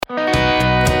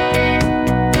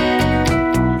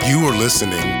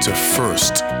listening to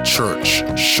First Church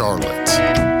Charlotte.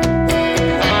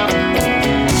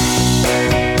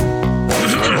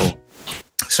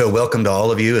 So welcome to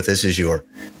all of you. If this is your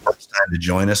first time to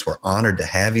join us, we're honored to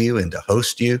have you and to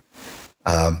host you.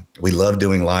 We love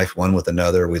doing life one with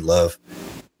another. We love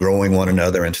growing one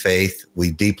another in faith.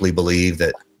 We deeply believe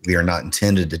that we are not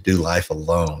intended to do life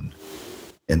alone.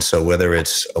 And so whether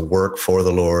it's a work for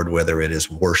the Lord, whether it is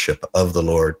worship of the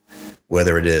Lord,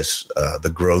 whether it is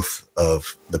the growth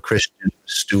of the Christian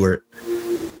steward,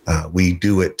 we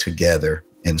do it together.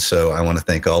 And so I want to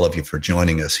thank all of you for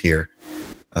joining us here.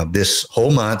 This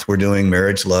whole month, we're doing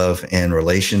marriage, love, and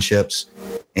relationships.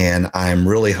 And I'm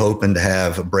really hoping to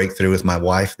have a breakthrough with my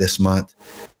wife this month.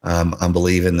 I'm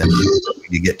believing that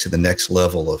you get to the next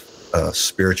level of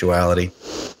spirituality.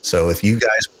 So if you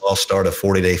guys will all start a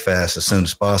 40-day fast as soon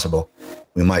as possible,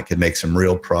 we could make some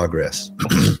real progress.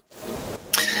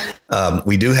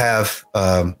 We do have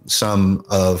some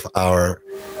of our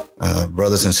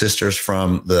brothers and sisters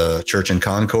from the church in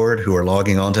Concord who are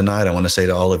logging on tonight. I want to say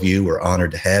to all of you, we're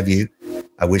honored to have you.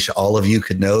 I wish all of you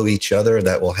could know each other.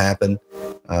 That will happen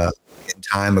in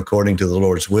time according to the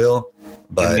Lord's will.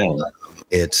 But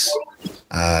it's,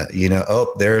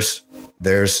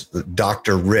 there's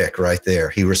Dr. Rick right there.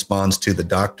 He responds to the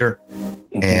doctor.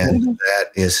 And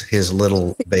that is his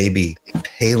little baby,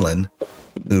 Palin,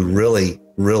 who really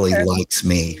likes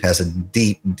me, has a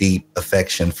deep, deep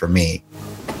affection for me.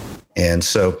 And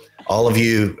so all of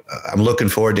you, I'm looking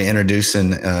forward to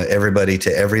introducing everybody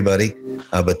to everybody,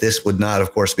 but this would not,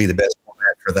 of course, be the best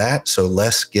format for that. So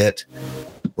let's get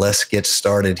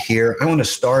started here. I want to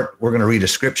start, we're going to read a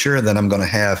scripture, and then I'm going to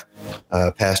have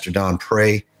Pastor Don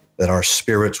pray that our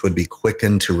spirits would be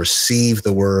quickened to receive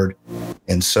the word.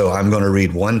 And so I'm going to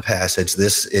read one passage.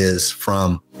 This is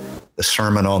from the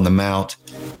Sermon on the Mount,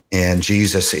 and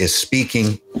Jesus is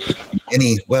speaking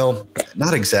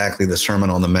not exactly the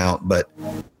Sermon on the Mount, but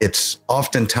it's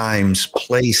oftentimes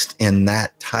placed in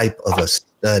that type of a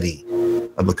study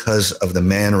because of the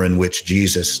manner in which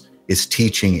Jesus is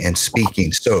teaching and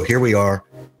speaking. So here we are,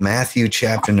 Matthew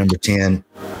chapter number 10,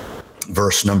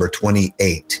 verse number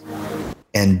 28.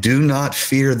 And do not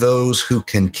fear those who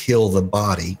can kill the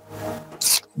body,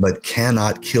 but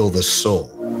cannot kill the soul.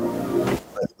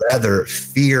 But rather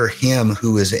fear him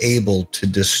who is able to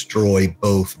destroy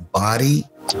both body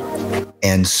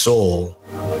and soul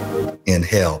in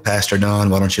hell. Pastor Don,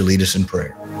 why don't you lead us in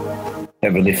prayer?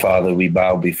 Heavenly Father, we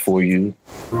bow before you.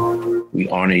 We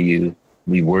honor you.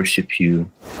 We worship you.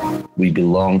 We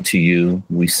belong to you.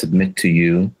 We submit to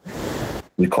you.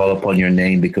 We call upon your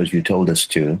name because you told us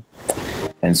to.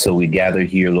 And so we gather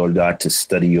here, Lord God, to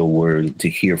study your word, to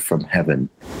hear from heaven.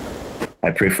 I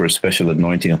pray for a special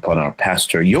anointing upon our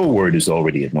pastor. Your word is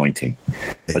already anointing.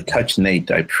 But touch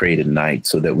Nate, I pray tonight,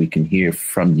 so that we can hear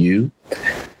from you.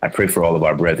 I pray for all of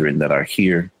our brethren that are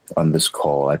here on this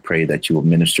call. I pray that you will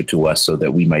minister to us so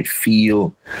that we might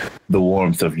feel the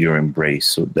warmth of your embrace,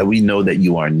 so that we know that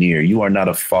you are near. You are not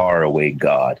a far away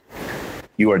God.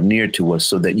 You are near to us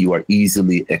so that you are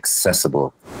easily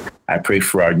accessible. I pray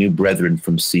for our new brethren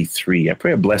from C3. I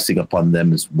pray a blessing upon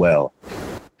them as well.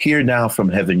 Hear now from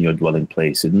heaven your dwelling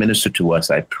place. Administer to us,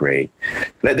 I pray.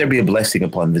 Let there be a blessing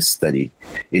upon this study.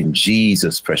 In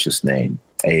Jesus' precious name,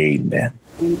 amen.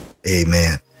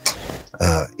 Amen.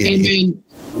 Amen.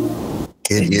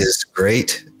 It is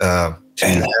great to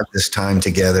have this time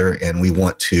together, and we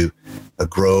want to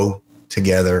grow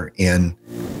together in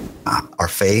our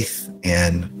faith.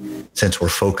 And since we're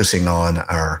focusing on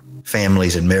our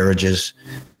families and marriages,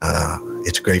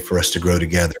 it's great for us to grow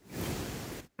together.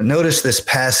 Notice this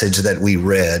passage that we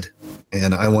read,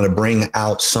 and I want to bring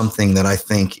out something that I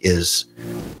think is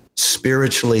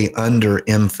spiritually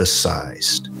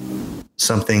underemphasized,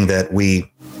 something that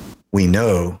we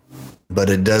know,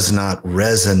 but it does not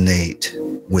resonate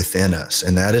within us.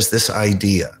 And that is this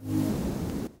idea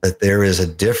that there is a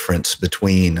difference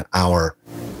between our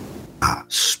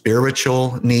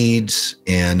spiritual needs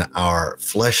and our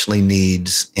fleshly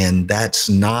needs, and that's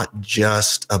not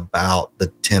just about the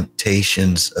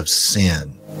temptations of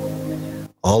sin.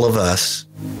 All of us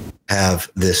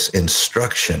have this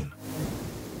instruction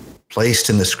placed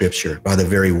in the scripture by the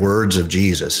very words of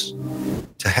Jesus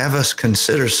to have us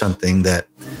consider something, that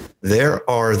there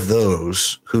are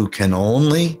those who can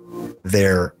only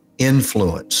their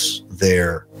influence,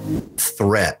 their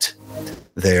threat,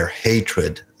 their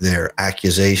hatred, their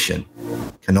accusation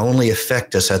can only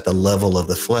affect us at the level of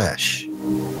the flesh.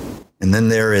 And then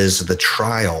there is the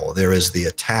trial, there is the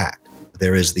attack,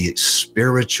 there is the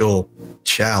spiritual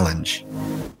challenge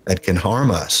that can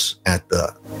harm us at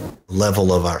the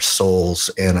level of our souls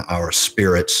and our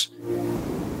spirits.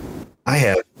 I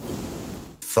have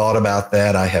thought about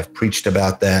that. I have preached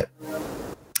about that.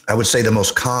 I would say the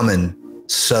most common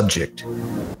subject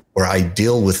where I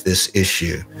deal with this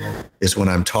issue is when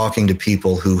I'm talking to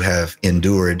people who have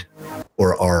endured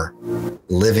or are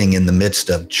living in the midst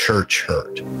of church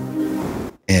hurt.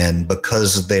 And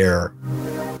because they're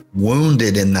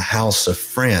wounded in the house of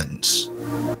friends,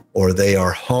 or they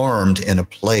are harmed in a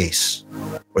place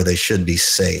where they should be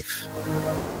safe,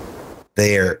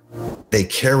 they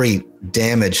carry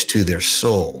damage to their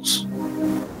souls.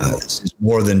 This is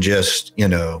more than just,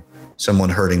 someone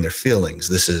hurting their feelings.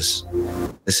 This is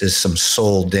some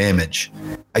soul damage.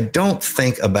 I don't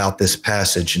think about this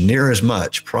passage near as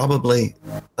much, probably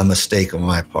a mistake on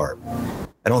my part.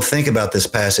 I don't think about this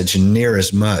passage near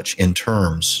as much in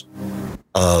terms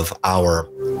of our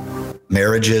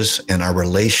marriages and our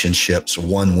relationships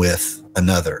one with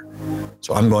another.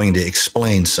 So I'm going to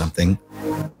explain something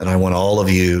that I want all of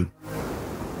you,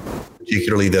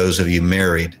 particularly those of you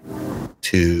married,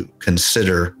 to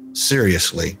consider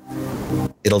seriously.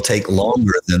 It'll take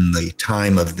longer than the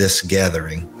time of this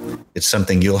gathering. It's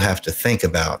something you'll have to think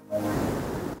about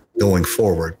going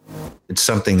forward. It's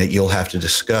something that you'll have to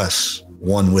discuss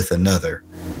one with another,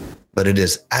 but it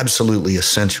is absolutely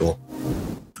essential.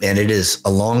 And it is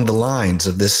along the lines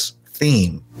of this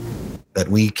theme that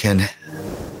we can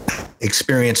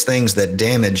experience things that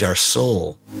damage our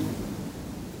soul,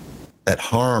 that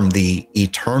harm the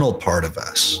eternal part of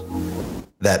us,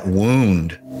 that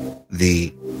wound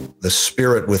the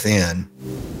spirit within,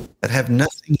 that have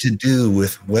nothing to do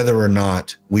with whether or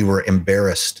not we were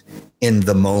embarrassed in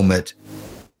the moment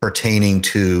pertaining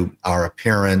to our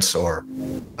appearance or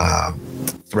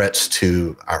threats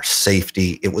to our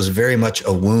safety. It was very much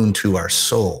a wound to our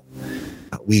soul.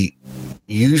 We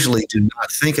usually do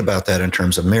not think about that in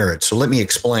terms of marriage. So let me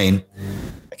explain.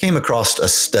 I came across a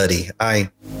study. I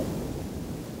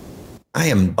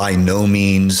am by no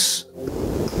means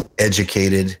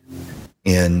educated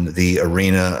in the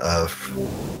arena of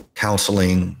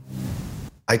counseling.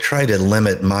 I try to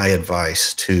limit my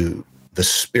advice to the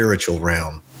spiritual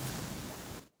realm,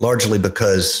 largely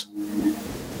because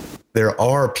there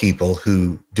are people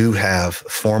who do have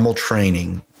formal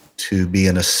training to be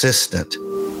an assistant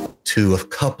to a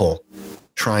couple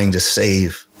trying to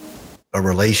save a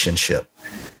relationship.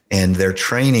 And their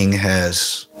training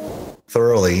has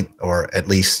thoroughly, or at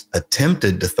least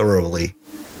attempted to thoroughly,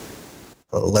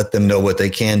 let them know what they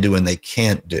can do and they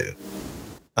can't do.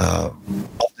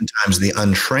 Oftentimes the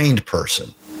untrained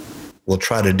person will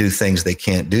try to do things they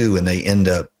can't do, and they end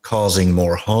up causing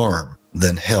more harm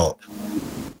than help.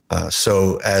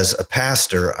 So as a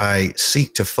pastor, I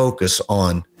seek to focus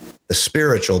on the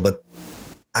spiritual, but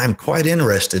I'm quite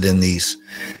interested in these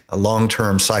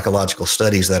long-term psychological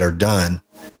studies that are done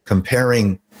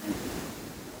comparing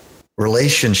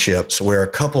relationships where a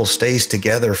couple stays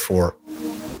together for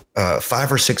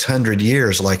 500 or 600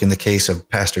 years, like in the case of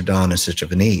Pastor Don and Sister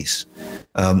Venice,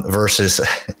 versus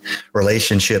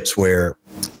relationships where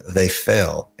they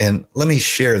fell. And let me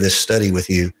share this study with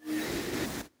you.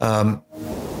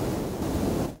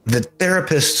 The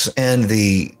therapists and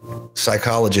the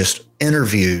psychologists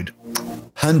interviewed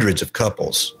hundreds of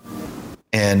couples,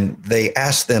 and they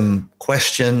asked them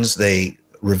questions. They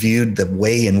reviewed the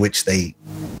way in which they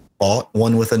fought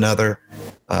one with another,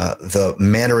 the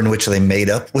manner in which they made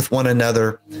up with one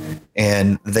another,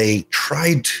 and they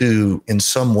tried to, in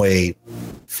some way,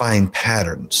 find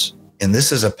patterns. And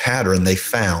this is a pattern they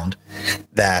found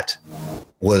that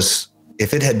was,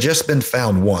 if it had just been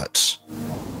found once,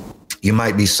 you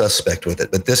might be suspect with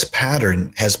it. But this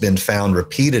pattern has been found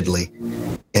repeatedly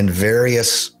in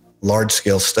various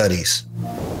large-scale studies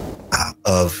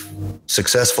of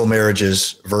successful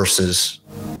marriages versus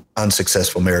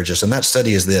unsuccessful marriages. And that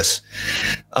study is this.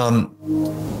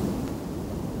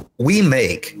 We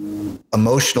make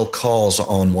emotional calls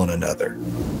on one another.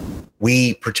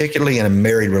 We, particularly in a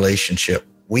married relationship,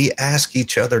 we ask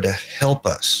each other to help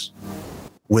us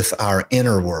with our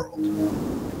inner world.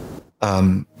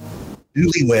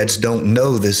 Newlyweds don't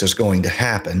know this is going to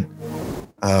happen.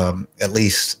 At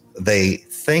least they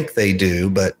think they do,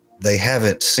 but they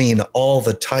haven't seen all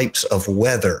the types of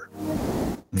weather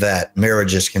that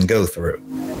marriages can go through.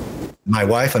 My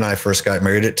wife and I first got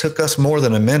married. It took us more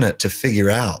than a minute to figure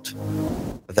out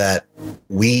that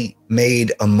we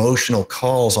made emotional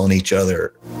calls on each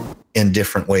other in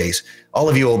different ways. All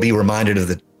of you will be reminded of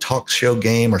the talk show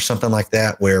game or something like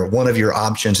that, where one of your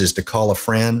options is to call a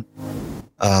friend.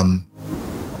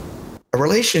 A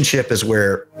relationship is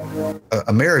where,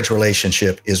 a marriage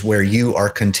relationship is where you are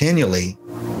continually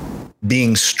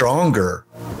being stronger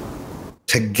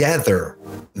together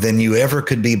than you ever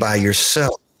could be by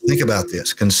yourself. Think about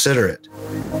this, consider it.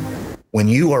 When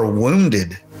you are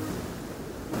wounded,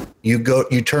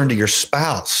 you turn to your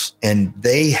spouse and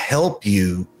they help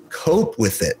you cope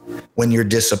with it. When you're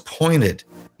disappointed,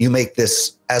 you make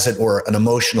this, as it were, an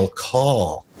emotional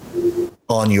call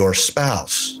on your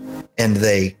spouse and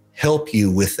they help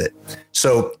you with it.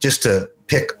 So just to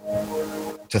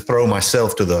throw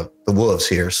myself to the wolves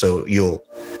here, so you'll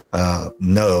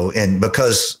know, and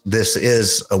because this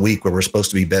is a week where we're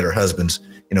supposed to be better husbands,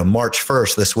 March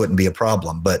 1st, this wouldn't be a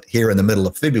problem. But here in the middle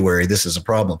of February, this is a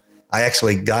problem. I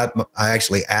actually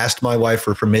asked my wife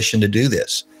for permission to do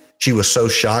this. She was so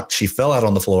shocked. She fell out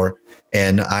on the floor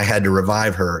and I had to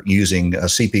revive her using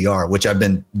CPR, which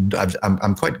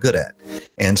I'm quite good at.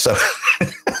 And so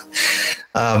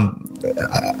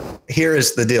here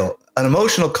is the deal. An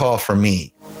emotional call for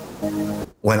me,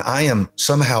 when I am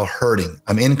somehow hurting,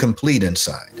 I'm incomplete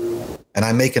inside, and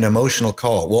I make an emotional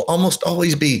call, will almost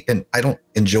always be, and I don't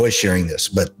enjoy sharing this,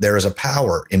 but there is a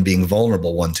power in being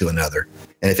vulnerable one to another.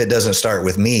 And if it doesn't start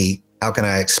with me, how can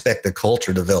I expect the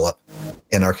culture to develop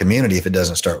in our community if it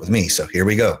doesn't start with me? So here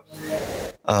we go.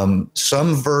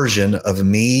 Some version of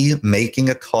me making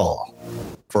a call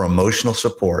for emotional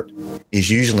support is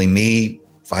usually me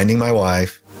finding my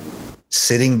wife,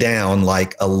 sitting down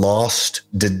like a lost,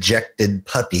 dejected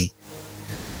puppy,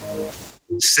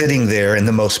 sitting there in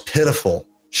the most pitiful,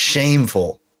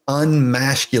 shameful,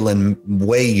 unmasculine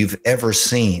way you've ever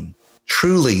seen.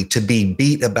 Truly to be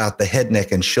beat about the head,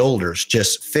 neck, and shoulders.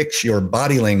 Just fix your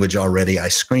body language already. I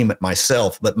scream at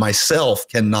myself, but myself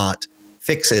cannot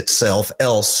fix itself,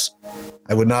 else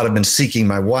I would not have been seeking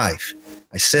my wife.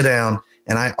 I sit down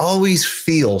and I always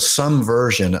feel some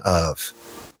version of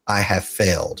I have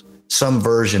failed, some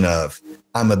version of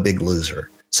I'm a big loser,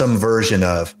 some version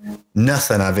of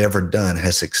nothing I've ever done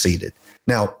has succeeded.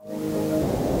 Now,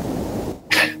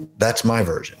 that's my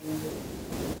version.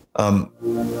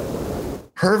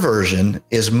 Her version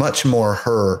is much more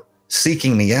her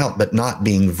seeking me out, but not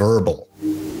being verbal.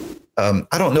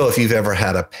 I don't know if you've ever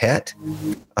had a pet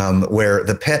where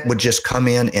the pet would just come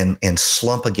in and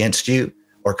slump against you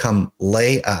or come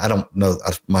lay. I don't know.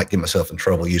 I might get myself in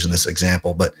trouble using this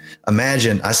example, but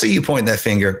imagine, I see you pointing that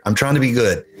finger. I'm trying to be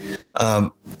good.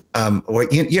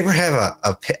 You ever have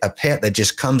a pet that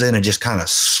just comes in and just kind of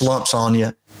slumps on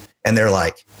you and they're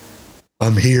like,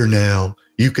 I'm here now.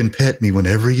 You can pet me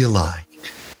whenever you like.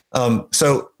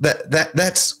 So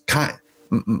that's kind.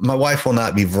 My wife will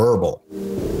not be verbal,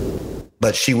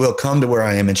 but she will come to where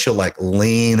I am and she'll like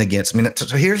lean against me.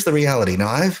 So here's the reality. Now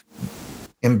I've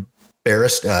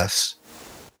embarrassed us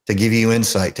to give you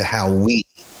insight to how we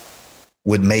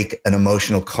would make an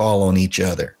emotional call on each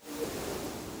other.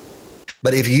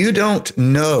 But if you don't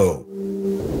know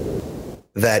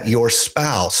that your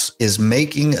spouse is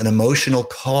making an emotional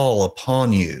call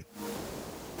upon you,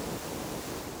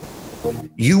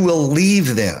 you will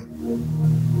leave them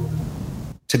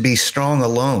to be strong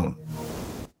alone,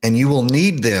 and you will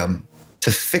need them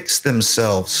to fix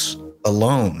themselves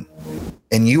alone,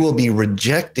 and you will be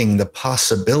rejecting the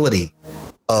possibility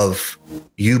of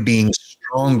you being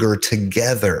stronger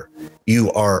together.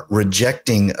 You are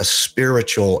rejecting a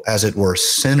spiritual, as it were,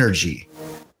 synergy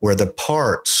where the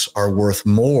parts are worth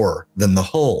more than the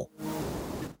whole.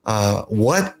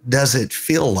 What does it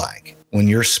feel like when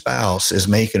your spouse is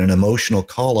making an emotional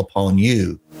call upon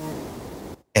you?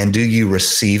 And do you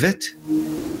receive it?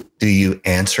 Do you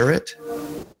answer it?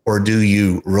 Or do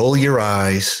you roll your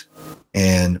eyes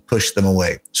and push them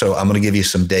away? So I'm going to give you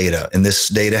some data. And this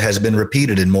data has been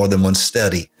repeated in more than one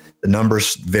study. The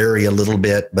numbers vary a little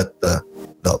bit, but the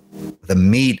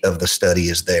meat of the study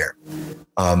is there.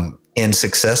 In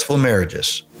successful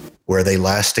marriages where they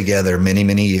last together many,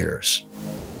 many years,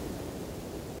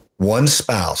 one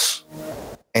spouse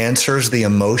answers the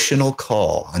emotional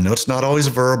call. I know it's not always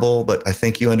verbal, but I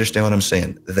think you understand what I'm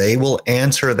saying. They will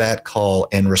answer that call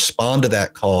and respond to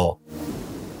that call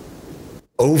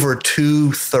over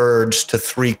 2/3 to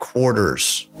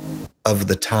 3/4 of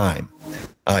the time.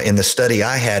 In the study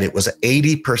I had, it was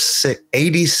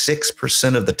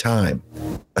 86% of the time,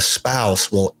 a spouse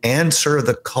will answer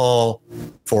the call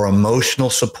for emotional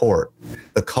support,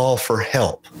 the call for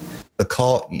help, the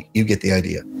call, you get the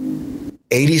idea.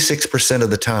 86% of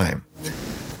the time.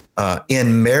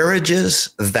 In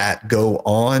marriages that go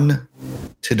on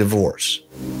to divorce,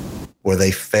 where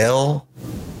they fail,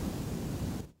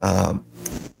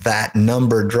 that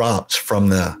number drops from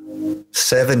the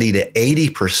 70 to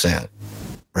 80%.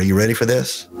 Are you ready for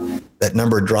this? That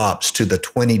number drops to the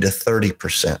 20 to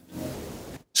 30%.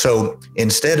 So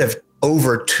instead of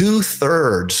over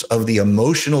 2/3 of the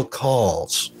emotional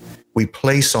calls we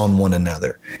place on one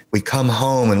another, we come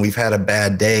home and we've had a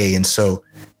bad day. And so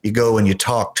you go and you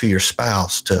talk to your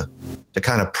spouse to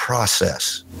kind of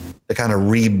process, to kind of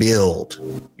rebuild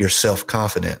your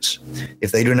self-confidence.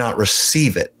 If they do not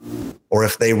receive it, or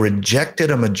if they reject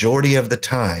it a majority of the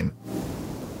time,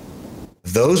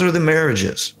 those are the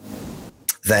marriages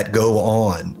that go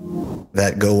on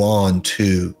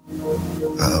to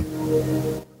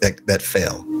that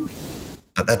fail.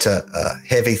 That's a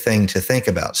heavy thing to think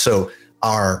about. So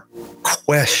our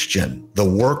question, the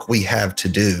work we have to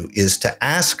do, is to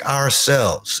ask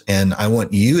ourselves, and I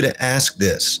want you to ask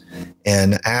this,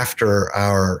 and after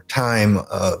our time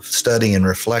of study and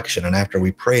reflection, and after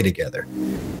we pray together,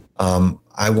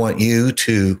 I want you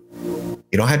to,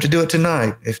 you don't have to do it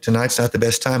tonight if tonight's not the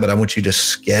best time, but I want you to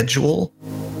schedule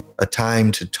a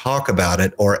time to talk about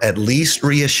it, or at least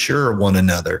reassure one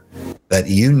another that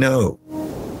you know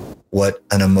what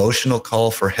an emotional call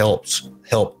for help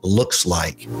looks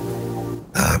like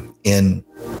in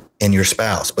your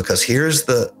spouse. Because here's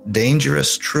the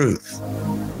dangerous truth.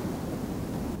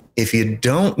 If you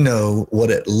don't know what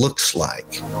it looks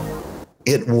like,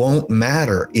 it won't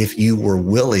matter if you were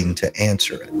willing to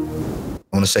answer it.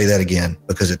 I want to say that again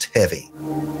because it's heavy.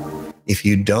 If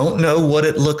you don't know what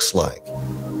it looks like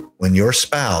when your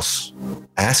spouse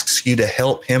asks you to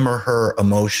help him or her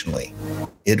emotionally,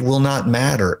 it will not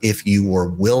matter if you were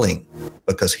willing,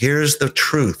 because here's the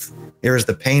truth. Here's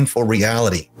the painful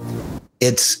reality.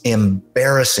 It's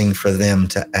embarrassing for them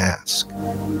to ask.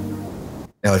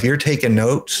 Now, if you're taking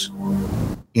notes,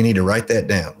 you need to write that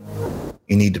down.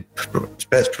 You need to,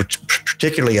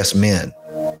 particularly as men,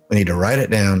 we need to write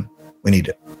it down. We need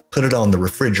to put it on the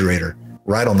refrigerator,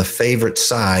 right on the favorite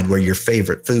side where your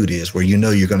favorite food is, where you know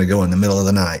you're going to go in the middle of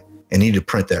the night. And you need to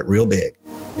print that real big.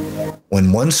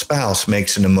 When one spouse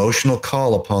makes an emotional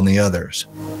call upon the others,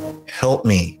 help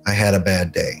me, I had a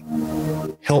bad day.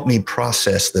 Help me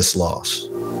process this loss.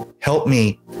 Help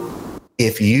me.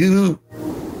 If you,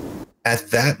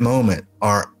 at that moment,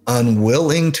 are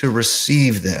unwilling to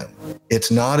receive them,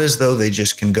 it's not as though they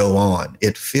just can go on.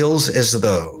 It feels as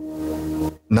though,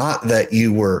 not that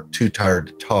you were too tired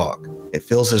to talk, it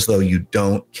feels as though you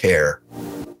don't care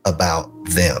about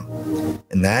them.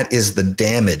 And that is the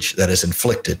damage that is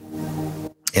inflicted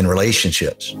in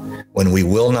relationships when we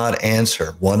will not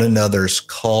answer one another's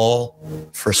call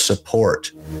for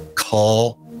support,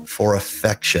 call for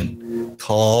affection,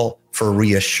 call for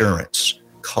reassurance,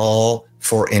 call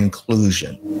for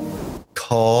inclusion,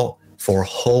 call for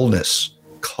wholeness,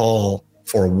 call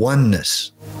for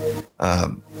oneness.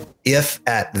 If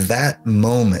at that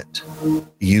moment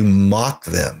you mock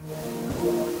them,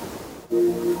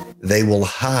 they will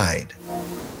hide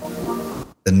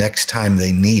the next time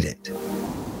they need it.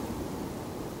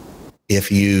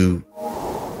 If you,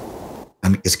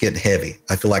 it's getting heavy.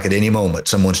 I feel like at any moment,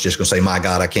 someone's just going to say, my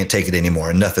God, I can't take it anymore.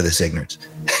 Enough of this ignorance.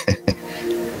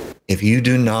 If you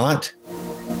do not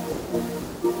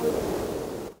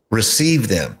receive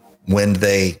them when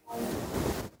they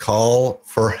call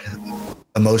for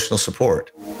emotional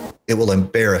support, it will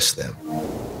embarrass them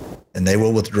and they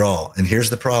will withdraw. And here's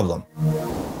the problem.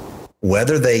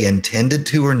 Whether they intended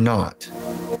to or not,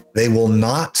 they will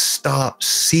not stop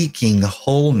seeking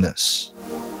wholeness.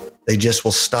 They just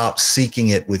will stop seeking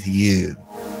it with you.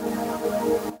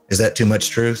 Is that too much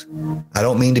truth? I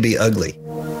don't mean to be ugly.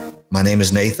 My name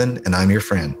is Nathan, and I'm your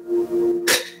friend.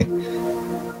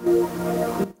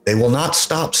 They will not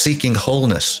stop seeking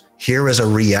wholeness. Here is a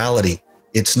reality.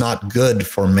 It's not good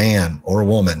for man or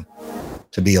woman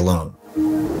to be alone.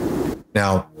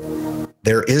 Now,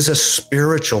 there is a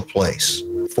spiritual place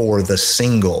for the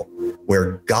single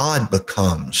where God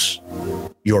becomes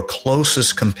your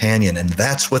closest companion. And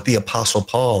that's what the Apostle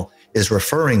Paul is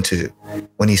referring to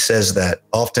when he says that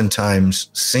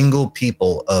oftentimes single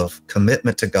people of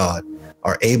commitment to God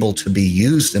are able to be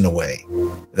used in a way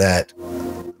that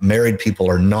married people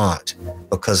are not,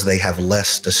 because they have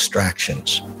less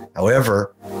distractions.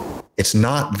 However, it's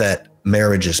not that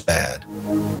marriage is bad,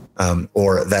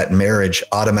 or that marriage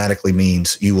automatically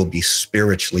means you will be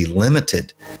spiritually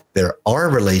limited. There are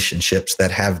relationships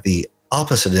that have the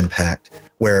opposite impact,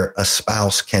 where a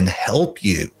spouse can help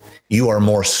you. You are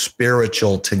more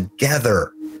spiritual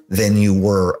together than you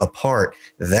were apart.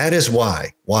 That is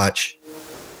why, watch,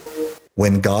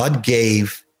 when God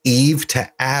gave Eve to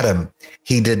Adam,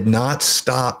 he did not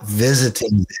stop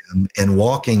visiting them and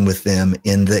walking with them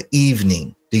in the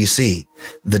evening. Do you see?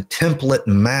 The template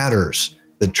matters.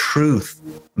 The truth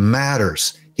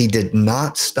matters. He did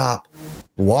not stop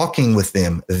walking with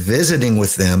them, visiting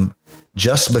with them,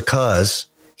 just because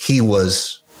he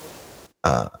was,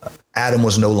 Adam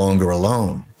was no longer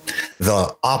alone.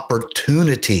 The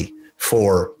opportunity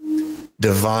for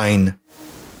divine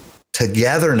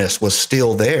togetherness was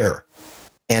still there,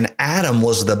 and Adam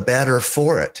was the better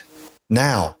for it.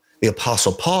 Now, the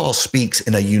Apostle Paul speaks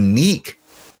in a unique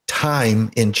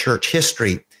time in church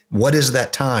history. What is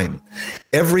that time?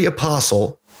 Every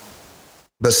apostle,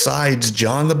 besides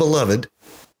John the Beloved,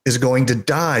 is going to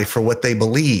die for what they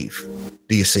believe.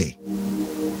 Do you see?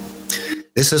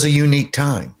 This is a unique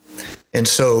time. And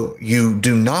so you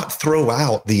do not throw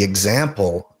out the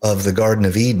example of the Garden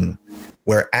of Eden,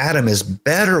 where Adam is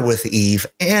better with Eve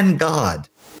and God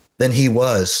than he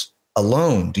was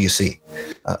alone. Do you see?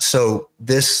 So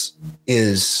this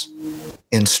is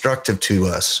instructive to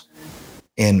us,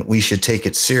 and we should take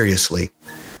it seriously.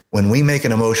 When we make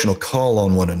an emotional call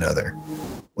on one another,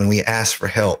 when we ask for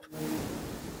help,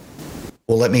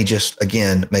 well, let me just,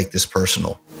 again, make this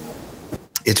personal.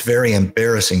 It's very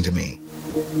embarrassing to me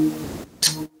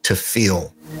to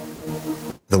feel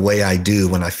the way I do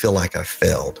when I feel like I've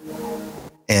failed.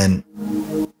 And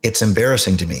it's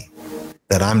embarrassing to me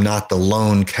that I'm not the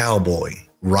lone cowboy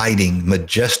riding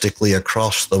majestically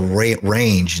across the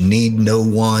range, need no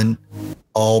one,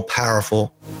 all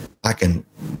powerful. I've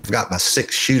got my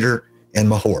 6-shooter and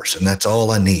my horse, and that's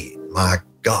all I need. My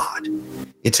God,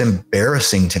 it's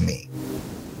embarrassing to me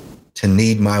to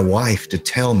need my wife to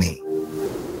tell me,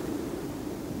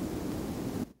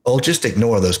 oh, just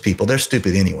ignore those people. They're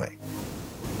stupid anyway.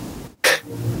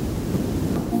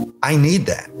 I need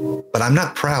that, but I'm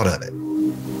not proud of it.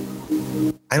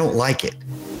 I don't like it.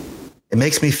 It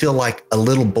makes me feel like a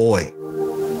little boy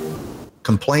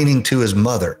complaining to his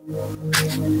mother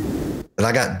that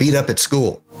I got beat up at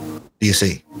school. Do you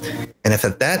see? And if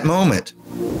at that moment,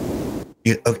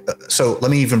 so let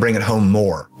me even bring it home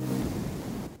more.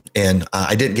 And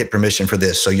I didn't get permission for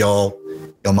this, so y'all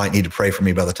might need to pray for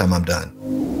me by the time I'm done.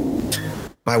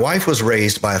 My wife was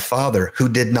raised by a father who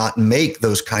did not make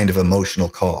those kind of emotional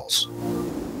calls.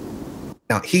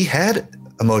 Now, he had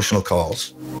emotional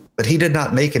calls, but he did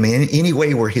not make them in any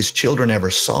way where his children ever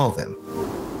saw them.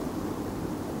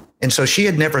 And so she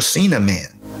had never seen a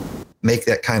man make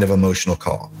that kind of emotional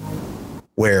call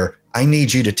where I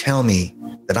need you to tell me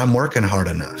that I'm working hard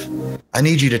enough. I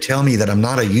need you to tell me that I'm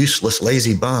not a useless,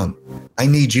 lazy bum. I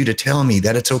need you to tell me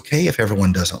that it's okay if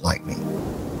everyone doesn't like me.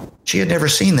 She had never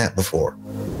seen that before.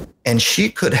 And she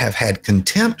could have had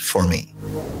contempt for me.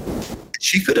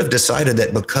 She could have decided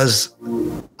that because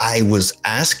I was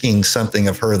asking something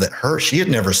of her that she had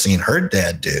never seen her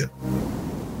dad do.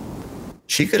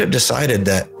 She could have decided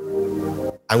that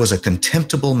I was a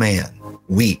contemptible man,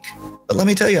 weak. But let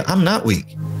me tell you, I'm not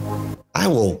weak. I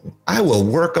will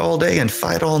work all day and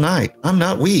fight all night. I'm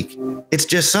not weak. It's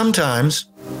just sometimes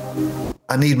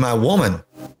I need my woman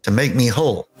to make me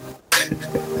whole.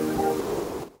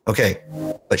 Okay,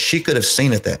 but she could have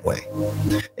seen it that way.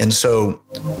 And so,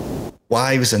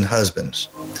 wives and husbands,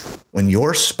 when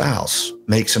your spouse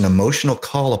makes an emotional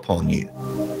call upon you,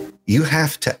 you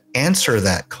have to answer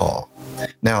that call.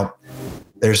 Now,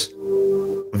 there's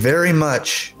very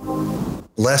much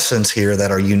lessons here that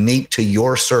are unique to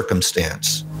your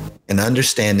circumstance and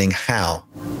understanding how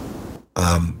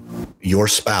your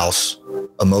spouse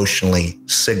emotionally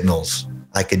signals.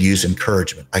 I could use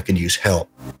encouragement. I could use help.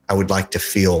 I would like to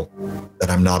feel that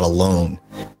I'm not alone.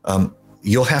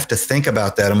 You'll have to think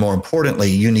about that. And more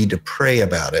importantly, you need to pray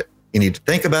about it. You need to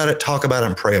think about it, talk about it,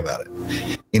 and pray about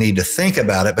it. You need to think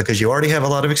about it because you already have a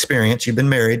lot of experience. You've been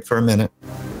married for a minute.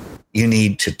 You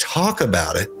need to talk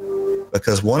about it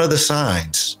because one of the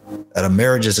signs that a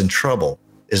marriage is in trouble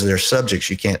is there are subjects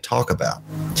you can't talk about.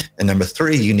 And number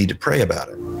 3, you need to pray about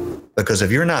it. Because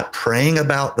if you're not praying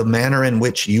about the manner in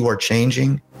which you are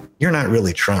changing, you're not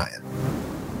really trying.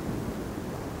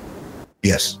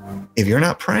 Yes, if you're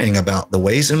not praying about the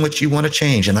ways in which you want to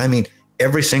change, and I mean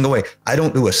every single way, I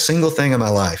don't do a single thing in my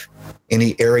life,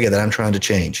 any area that I'm trying to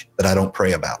change, that I don't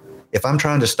pray about. If I'm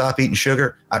trying to stop eating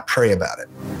sugar, I pray about it.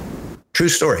 True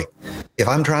story. If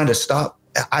I'm trying to stop,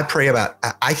 I pray about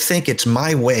it. I think it's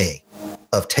my way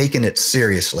of taking it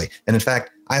seriously. And in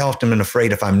fact, I often am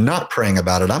afraid if I'm not praying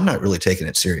about it, I'm not really taking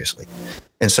it seriously.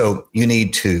 And so you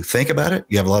need to think about it.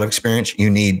 You have a lot of experience. You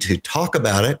need to talk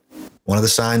about it. One of the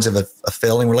signs of a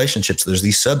failing relationship, so there's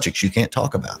these subjects you can't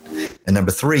talk about. And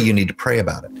number 3, you need to pray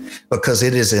about it because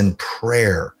it is in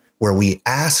prayer where we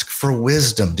ask for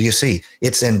wisdom. Do you see?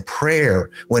 It's in prayer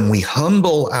when we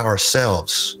humble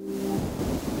ourselves.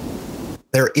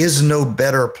 There is no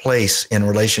better place in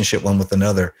relationship one with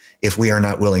another if we are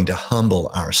not willing to humble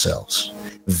ourselves.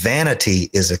 Vanity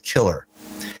is a killer.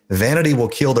 Vanity will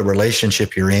kill the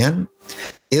relationship you're in.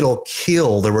 It'll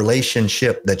kill the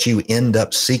relationship that you end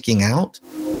up seeking out.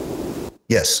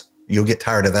 Yes, you'll get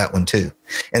tired of that one too.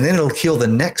 And then it'll kill the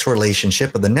next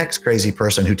relationship with the next crazy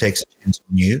person who takes a chance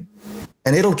on you.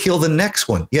 and it'll kill the next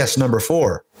one. Yes, number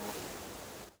 4.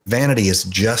 Vanity is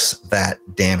just that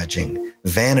damaging.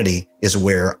 Vanity is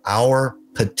where our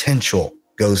potential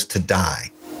goes to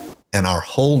die and our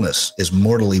wholeness is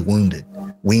mortally wounded.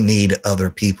 We need other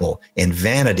people. And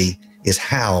vanity is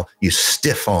how you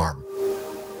stiff arm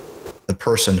the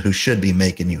person who should be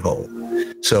making you whole.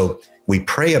 So we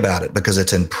pray about it because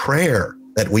it's in prayer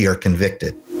that we are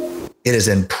convicted. It is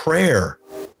in prayer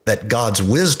that God's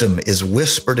wisdom is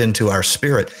whispered into our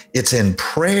spirit. It's in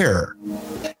prayer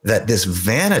that this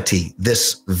vanity,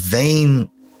 this vain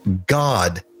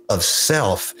God of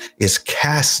self is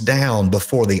cast down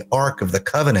before the Ark of the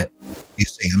Covenant. You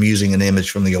see, I'm using an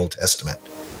image from the Old Testament.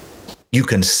 You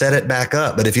can set it back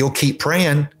up, but if you'll keep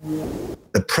praying,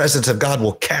 the presence of God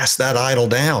will cast that idol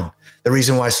down. The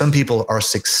reason why some people are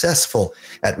successful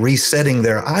at resetting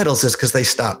their idols is because they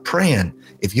stop praying.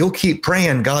 If you'll keep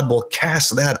praying, God will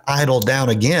cast that idol down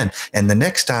again. And the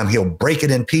next time he'll break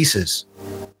it in pieces.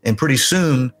 And pretty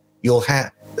soon you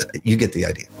get the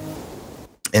idea.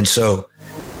 And so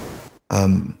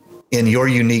in your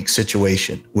unique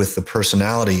situation with the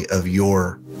personality of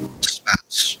your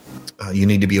spouse, you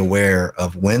need to be aware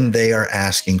of when they are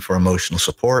asking for emotional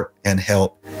support and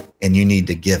help, and you need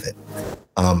to give it.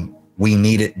 We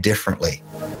need it differently.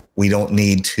 We don't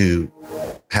need to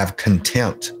have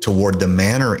contempt toward the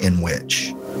manner in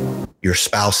which your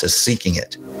spouse is seeking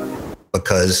it,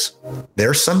 because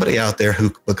there's somebody out there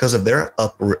who, because of their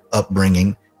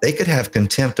upbringing, they could have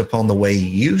contempt upon the way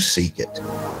you seek it.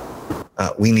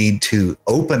 We need to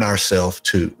open ourselves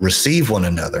to receive one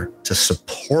another, to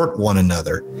support one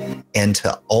another, and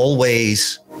to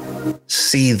always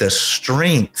see the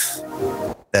strength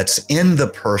that's in the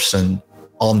person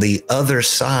on the other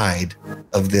side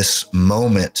of this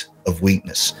moment of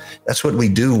weakness. That's what we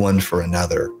do one for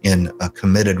another in a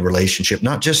committed relationship,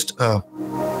 not just a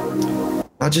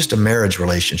marriage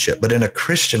relationship, but in a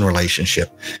Christian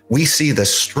relationship. We see the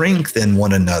strength in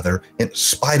one another in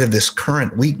spite of this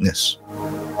current weakness.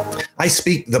 I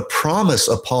speak the promise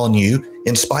upon you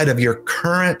in spite of your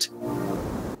current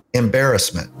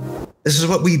embarrassment. This is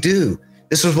what we do.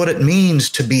 This is what it means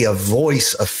to be a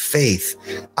voice of faith.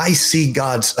 I see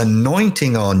God's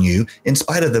anointing on you in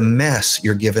spite of the mess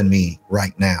you're giving me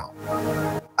right now.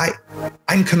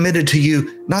 I'm committed to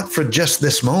you, not for just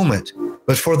this moment,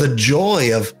 but for the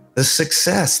joy of the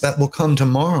success that will come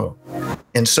tomorrow.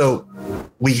 And so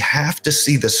we have to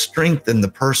see the strength in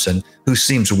the person who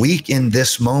seems weak in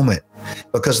this moment,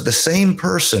 because the same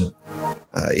person,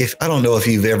 I don't know if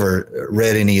you've ever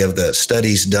read any of the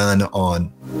studies done on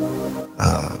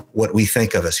what we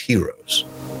think of as heroes,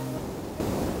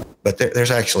 but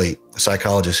there's actually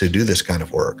psychologists who do this kind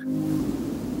of work.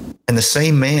 And the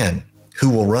same man who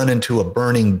will run into a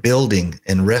burning building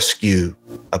and rescue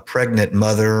a pregnant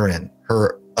mother and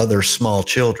her other small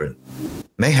children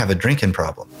may have a drinking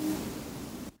problem.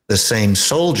 The same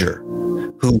soldier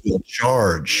who will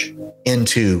charge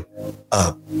into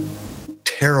a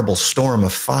terrible storm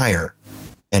of fire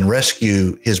and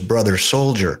rescue his brother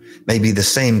soldier may be the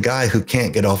same guy who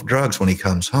can't get off drugs when he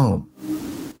comes home.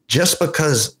 Just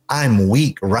because I'm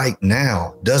weak right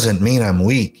now doesn't mean I'm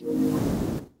weak.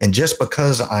 And just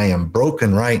because I am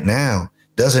broken right now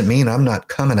doesn't mean I'm not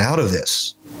coming out of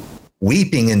this.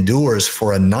 Weeping endures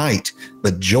for a night,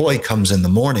 but joy comes in the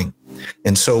morning.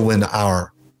 And so when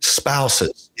our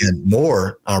spouses and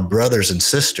more our brothers and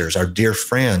sisters, our dear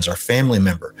friends, our family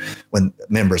members,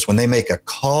 when they make a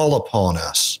call upon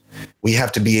us, we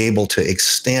have to be able to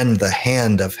extend the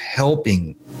hand of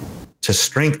helping, to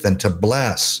strengthen, to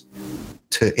bless,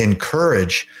 to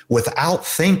encourage without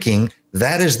thinking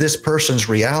that is this person's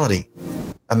reality.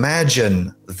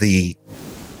 Imagine the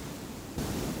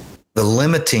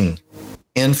limiting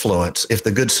influence if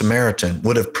the Good Samaritan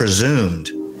would have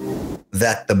presumed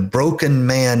that the broken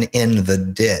man in the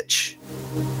ditch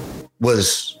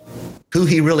was who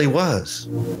he really was.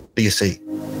 Do you see?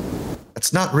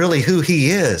 That's not really who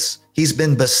he is. He's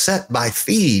been beset by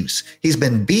thieves. He's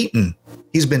been beaten.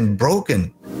 He's been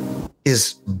broken.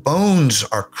 His bones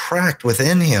are cracked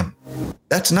within him.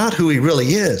 That's not who he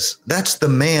really is. That's the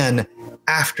man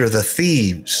after the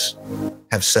thieves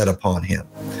have set upon him.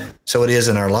 So it is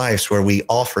in our lives where we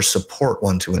offer support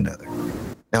one to another.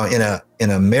 Now, in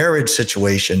a marriage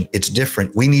situation, it's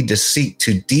different. We need to seek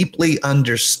to deeply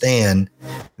understand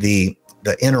the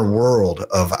inner world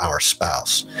of our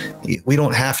spouse. We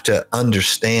don't have to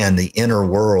understand the inner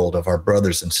world of our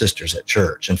brothers and sisters at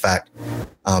church. In fact,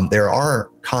 there are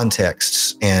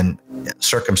contexts and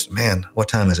circumstances. Man, what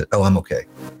time is it? Oh, I'm okay.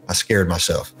 I scared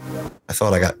myself. I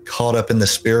thought I got caught up in the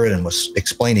spirit and was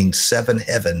explaining 7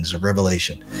 heavens of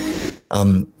Revelation.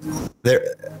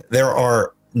 There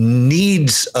are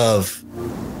needs of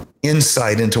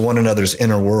insight into one another's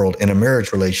inner world in a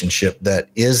marriage relationship that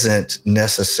isn't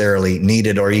necessarily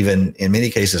needed or even in many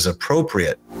cases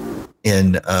appropriate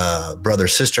in a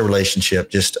brother-sister relationship,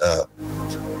 just a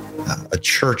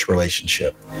church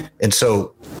relationship. And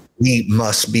so we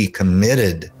must be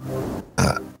committed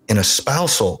in a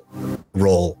spousal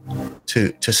role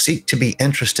to seek to be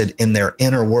interested in their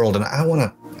inner world. And I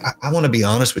want to be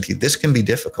honest with you. This can be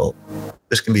difficult.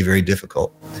 This can be very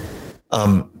difficult.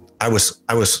 I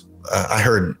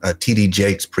heard T.D.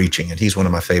 Jakes preaching, and he's one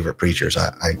of my favorite preachers.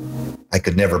 I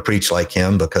could never preach like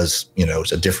him because,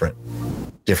 it's a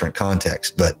different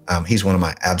context, but he's one of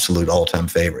my absolute all-time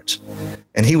favorites.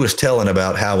 And he was telling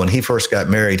about how when he first got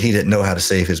married, he didn't know how to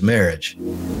save his marriage.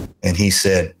 And he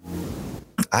said,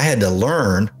 I had to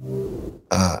learn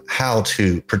how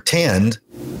to pretend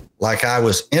like I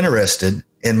was interested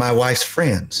in my wife's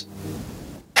friends.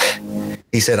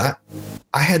 He said,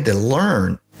 I had to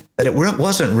learn that it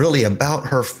wasn't really about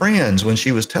her friends when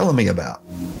she was telling me about.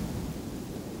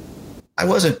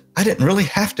 I didn't really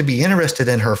have to be interested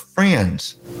in her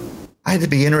friends. I had to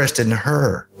be interested in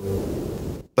her.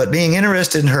 But being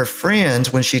interested in her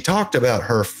friends when she talked about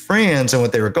her friends and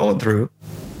what they were going through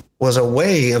was a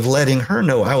way of letting her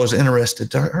know I was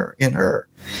interested in her.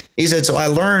 He said, so I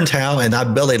learned how, and I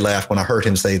belly laughed when I heard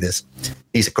him say this.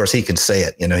 Of course, he can say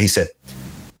it. He said,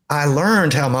 I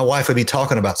learned how my wife would be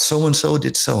talking about so-and-so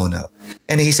did so-and-so.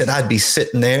 And he said, I'd be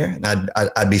sitting there and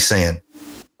I'd be saying,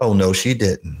 oh, no, she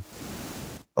didn't.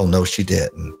 Oh, no, she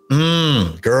didn't.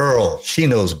 Girl, she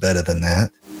knows better than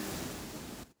that.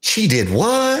 She did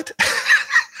what?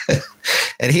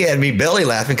 And he had me belly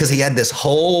laughing because he had this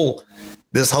whole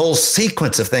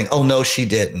sequence of things. Oh, no, she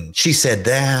didn't. She said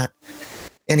that.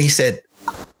 And he said,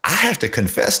 I have to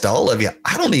confess to all of you,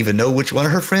 I don't even know which one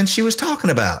of her friends she was talking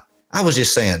about. I was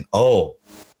just saying, oh,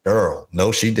 girl,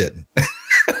 no, she didn't.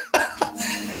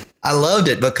 I loved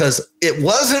it because it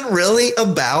wasn't really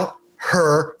about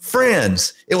her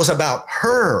friends. It was about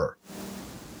her.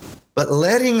 But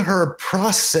letting her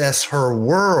process her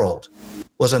world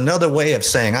was another way of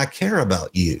saying, I care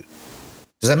about you.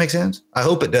 Does that make sense? I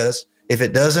hope it does. If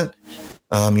it doesn't,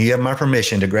 you have my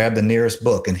permission to grab the nearest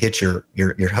book and hit your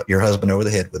husband over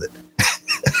the head with it.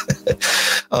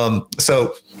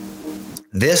 So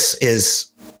this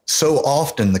is so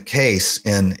often the case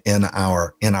in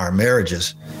our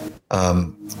marriages.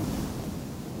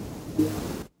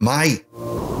 My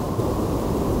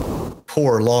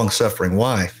poor, long-suffering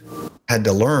wife had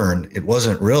to learn it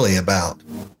wasn't really about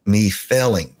me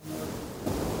failing.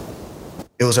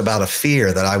 It was about a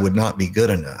fear that I would not be good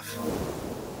enough.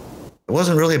 It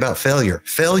wasn't really about failure.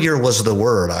 Failure was the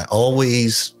word I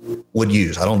always would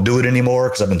use. I don't do it anymore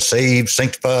because I've been saved,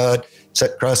 sanctified,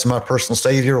 set Christ as my personal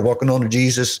Savior, walking on to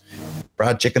Jesus,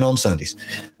 fried chicken on Sundays.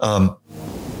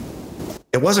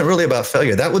 It wasn't really about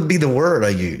failure. That would be the word I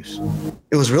use.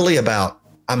 It was really about,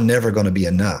 I'm never going to be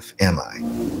enough, am I?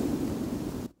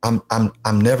 I'm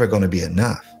never going to be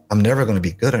enough. I'm never going to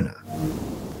be good enough.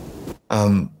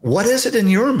 What is it in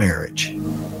your marriage?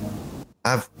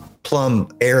 I've plumb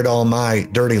aired all my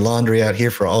dirty laundry out here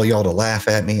for all y'all to laugh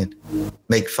at me and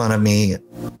make fun of me and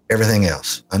everything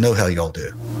else. I know how y'all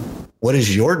do. What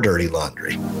is your dirty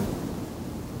laundry?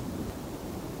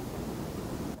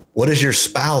 What does your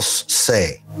spouse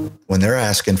say when they're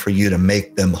asking for you to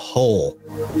make them whole?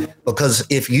 Because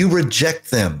if you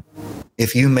reject them,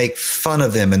 if you make fun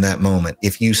of them in that moment,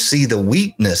 if you see the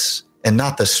weakness and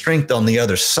not the strength on the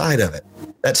other side of it,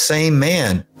 that same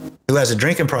man who has a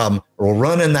drinking problem will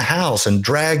run in the house and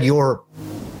drag your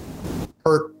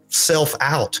hurt self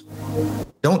out.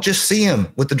 Don't just see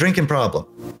him with the drinking problem.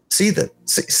 See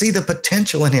the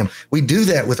potential in him. We do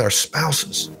that with our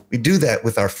spouses. We do that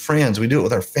with our friends. We do it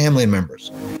with our family members.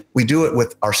 We do it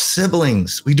with our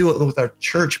siblings. We do it with our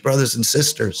church brothers and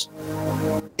sisters.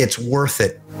 It's worth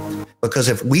it, because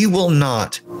if we will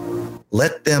not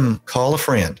let them call a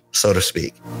friend, so to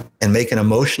speak, and make an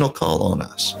emotional call on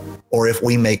us, or if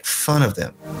we make fun of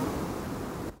them,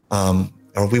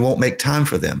 or we won't make time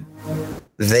for them,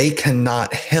 they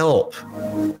cannot help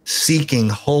seeking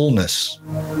wholeness.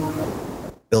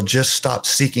 They'll just stop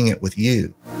seeking it with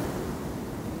you.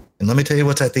 And let me tell you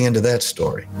what's at the end of that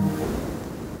story.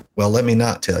 Well, let me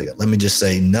not tell you. Let me just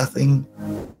say nothing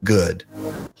good,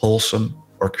 wholesome,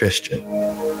 or Christian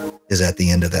is at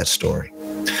the end of that story.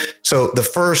 So the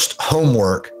first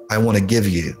homework I want to give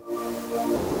you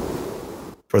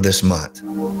for this month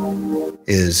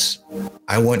is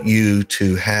I want you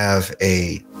to have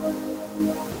a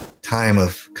time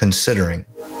of considering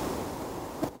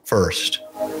first.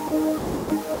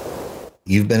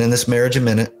 You've been in this marriage a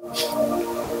minute.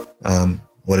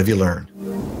 What have you learned?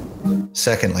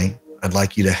 Secondly, I'd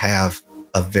like you to have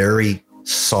a very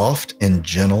soft and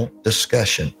gentle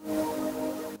discussion.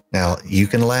 Now, you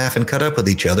can laugh and cut up with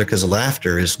each other because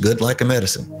laughter is good like a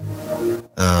medicine.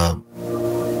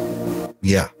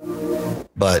 Yeah.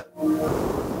 But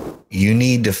you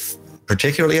need to,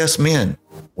 particularly us men,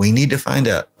 we need to find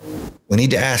out. We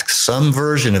need to ask some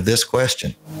version of this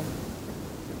question.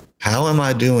 How am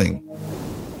I doing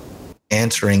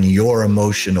answering your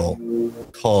emotional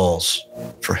calls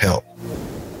for help?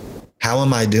 How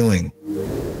am I doing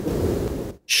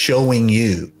showing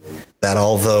you that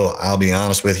although I'll be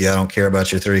honest with you, I don't care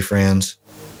about your 3 friends,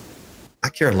 I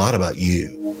care a lot about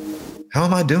you. How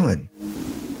am I doing?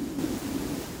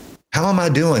 How am I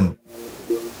doing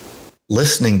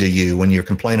listening to you when you're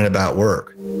complaining about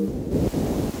work?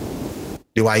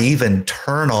 Do I even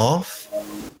turn off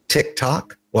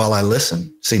TikTok while I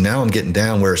listen? See, now I'm getting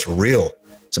down where it's real.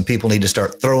 Some people need to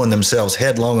start throwing themselves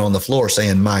headlong on the floor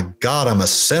saying, my God, I'm a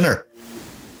sinner.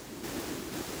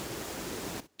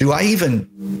 Do I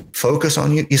even focus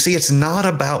on you? You see, it's not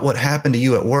about what happened to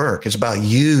you at work. It's about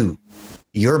you.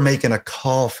 You're making a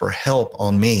call for help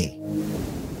on me.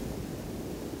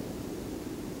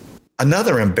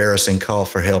 Another embarrassing call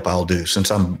for help I'll do, since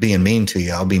I'm being mean to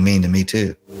you, I'll be mean to me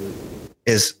too,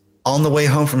 is on the way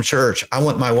home from church, I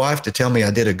want my wife to tell me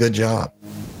I did a good job.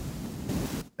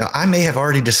 Now, I may have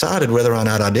already decided whether or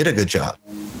not I did a good job,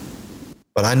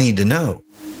 but I need to know.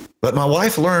 But my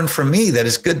wife learned from me that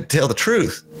it's good to tell the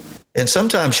truth. And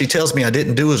sometimes she tells me I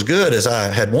didn't do as good as I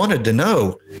had wanted to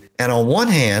know. And on one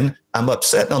hand, I'm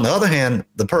upset. And on the other hand,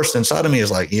 the person inside of me is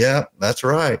like, yeah, that's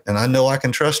right. And I know I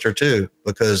can trust her too,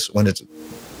 because when it's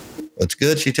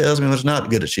good, she tells me. When it's not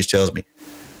good, she tells me.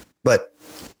 But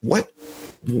what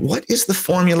is the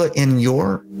formula in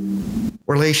your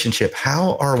relationship?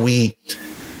 How are we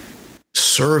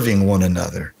serving one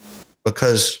another?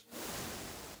 Because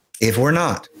if we're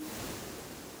not,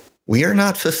 we are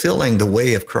not fulfilling the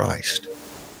way of Christ.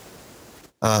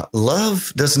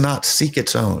 Love does not seek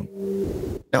its own.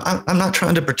 Now, I'm not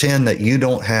trying to pretend that you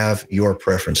don't have your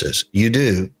preferences. You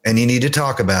do, and you need to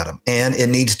talk about them. And it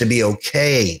needs to be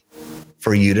okay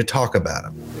for you to talk about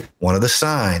them. One of the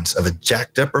signs of a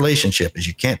jacked up relationship is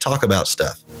you can't talk about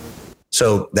stuff.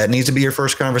 So that needs to be your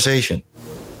first conversation.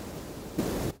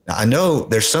 Now, I know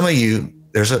there's some of you,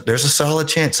 there's a solid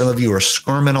chance some of you are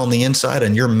squirming on the inside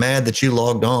and you're mad that you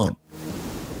logged on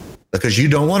because you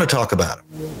don't want to talk about it.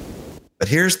 But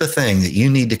here's the thing that you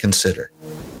need to consider.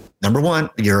 Number one,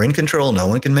 you're in control. No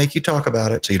one can make you talk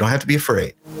about it, so you don't have to be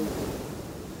afraid.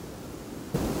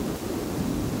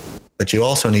 But you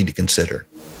also need to consider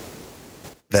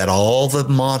that all the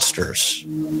monsters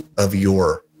of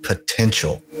your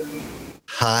potential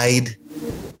hide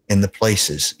in the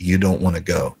places you don't want to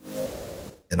go.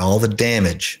 And all the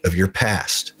damage of your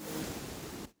past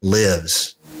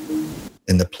lives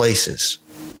in the places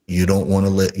you don't want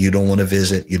to you don't want to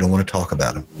visit, you don't want to talk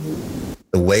about them.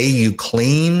 The way you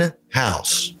clean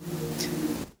house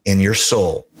in your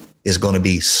soul is going to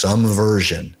be some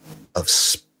version of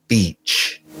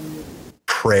speech,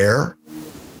 prayer,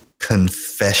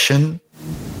 confession.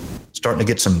 Starting to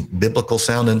get some biblical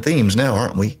sounding themes now,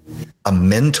 aren't we? A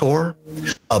mentor,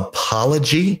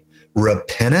 apology,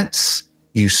 repentance.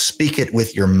 You speak it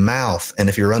with your mouth. And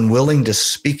if you're unwilling to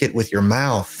speak it with your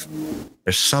mouth,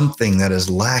 there's something that is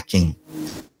lacking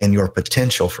in your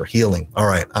potential for healing. All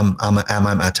right, I'm at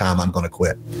my time. I'm going to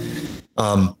quit.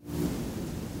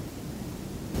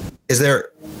 Is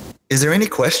there any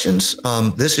questions?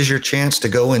 This is your chance to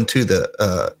go into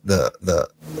the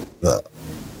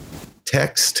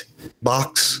text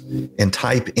box and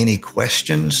type any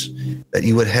questions that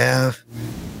you would have.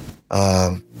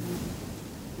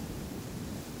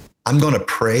 I'm going to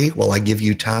pray while I give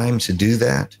you time to do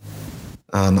that.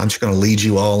 I'm just going to lead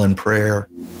you all in prayer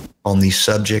on these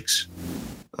subjects.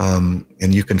 And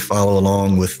you can follow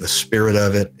along with the spirit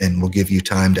of it, and we'll give you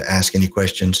time to ask any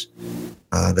questions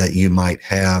that you might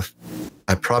have.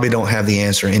 I probably don't have the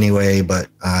answer anyway, but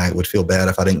I would feel bad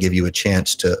if I didn't give you a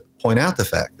chance to point out the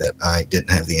fact that I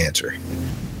didn't have the answer.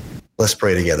 Let's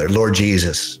pray together. Lord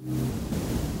Jesus,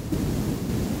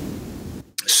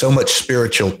 so much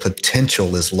spiritual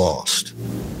potential is lost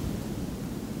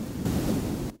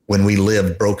when we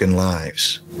live broken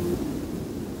lives.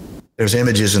 There's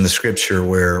images in the scripture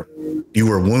where you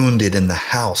were wounded in the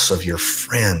house of your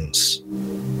friends.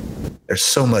 There's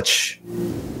so much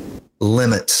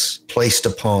limits placed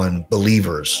upon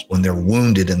believers when they're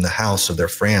wounded in the house of their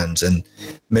friends, and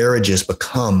marriages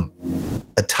become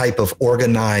a type of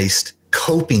organized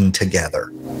coping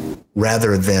together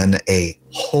rather than a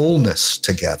wholeness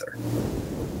together.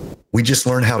 We just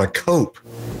learn how to cope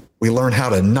We learn how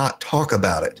to not talk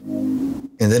about it.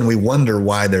 And then we wonder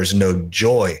why there's no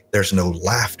joy, there's no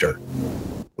laughter.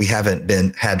 We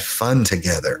haven't had fun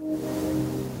together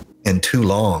in too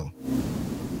long.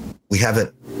 We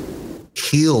haven't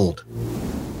healed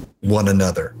one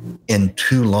another in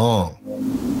too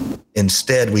long.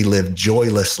 Instead, we live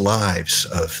joyless lives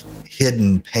of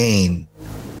hidden pain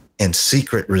and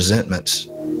secret resentments.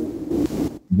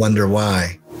 Wonder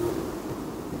why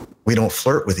we don't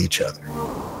flirt with each other.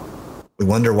 We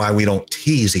wonder why we don't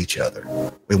tease each other.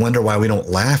 We wonder why we don't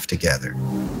laugh together.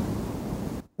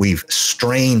 We've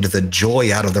strained the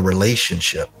joy out of the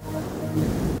relationship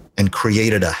and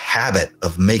created a habit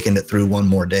of making it through one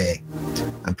more day.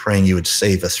 I'm praying you would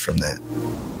save us from that.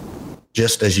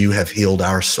 Just as you have healed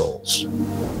our souls.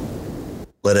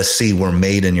 Let us see we're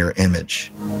made in your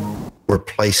image. We're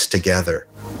placed together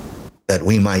that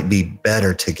we might be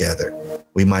better together.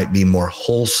 We might be more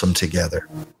wholesome together.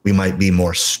 We might be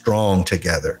more strong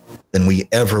together than we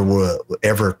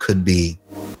ever could be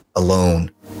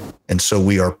alone. And so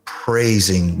we are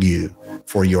praising you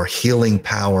for your healing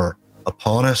power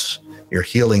upon us, your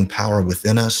healing power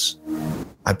within us.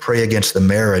 I pray against the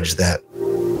marriage that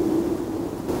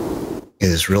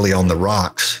is really on the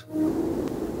rocks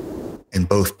and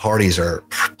both parties are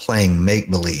playing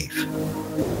make-believe.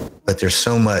 But there's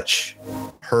so much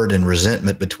hurt and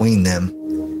resentment between them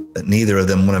that neither of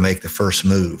them want to make the first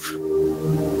move.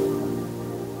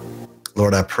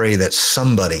 Lord, I pray that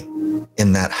somebody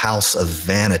in that house of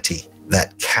vanity,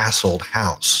 that castled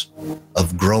house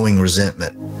of growing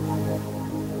resentment,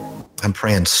 I'm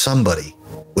praying somebody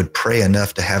would pray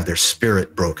enough to have their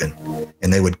spirit broken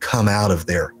and they would come out of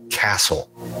their castle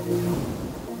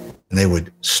and they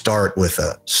would start with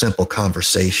a simple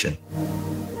conversation.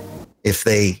 If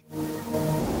they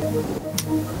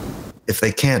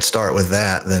can't start with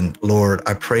that, then Lord,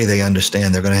 I pray they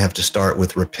understand they're going to have to start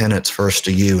with repentance first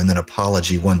to you and then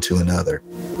apology one to another.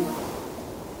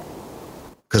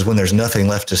 Because when there's nothing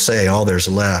left to say, all there's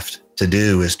left to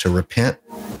do is to repent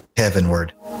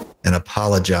heavenward and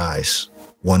apologize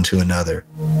one to another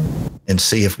and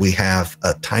see if we have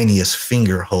a tiniest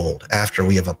finger hold after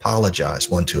we have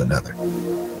apologized one to another.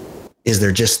 Is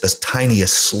there just this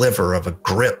tiniest sliver of a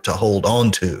grip to hold on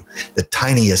to, the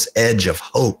tiniest edge of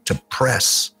hope to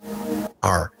press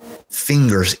our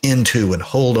fingers into and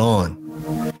hold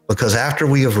on? Because after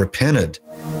we have repented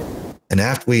and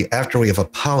after we have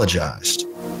apologized,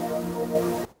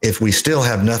 if we still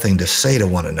have nothing to say to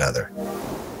one another,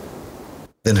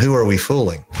 then who are we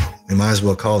fooling? We might as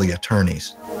well call the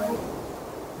attorneys.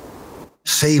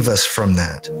 Save us from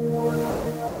that.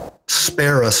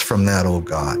 Spare us from that, oh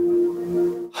God.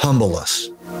 Humble us.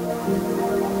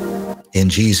 In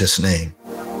Jesus' name,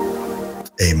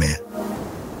 amen.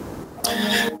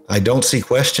 I don't see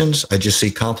questions. I just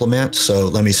see compliments. So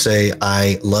let me say,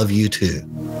 I love you too.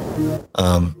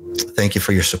 Thank you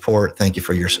for your support. Thank you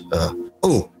for your,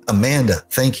 Amanda,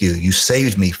 thank you. You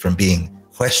saved me from being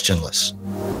questionless.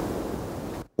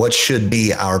 What should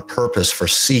be our purpose for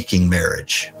seeking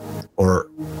marriage? Or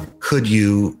could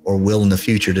you or will in the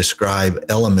future describe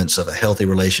elements of a healthy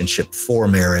relationship for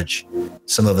marriage?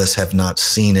 Some of us have not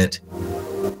seen it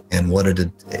and what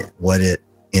it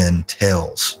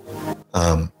entails.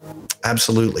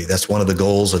 Absolutely. That's one of the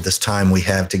goals of this time we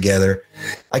have together.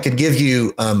 I could give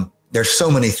you, there's so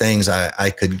many things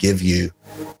I could give you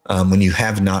when you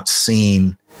have not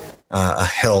seen a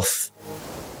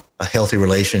healthy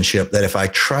relationship, that if I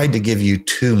tried to give you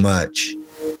too much,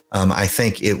 I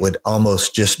think it would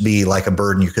almost just be like a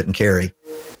burden you couldn't carry.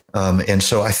 And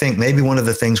so I think maybe one of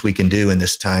the things we can do in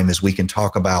this time is we can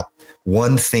talk about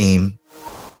one theme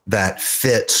that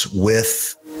fits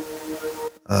with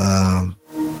the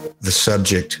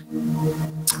subject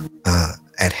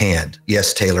at hand.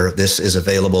 Yes, Taylor, this is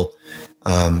available.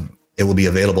 It will be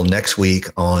available next week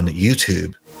on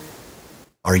YouTube.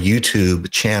 Our YouTube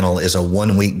channel is a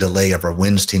 1-week delay of our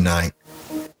Wednesday night.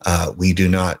 We do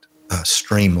not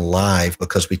stream live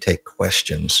because we take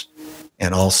questions.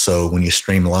 And also when you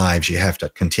stream lives, you have to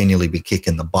continually be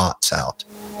kicking the bots out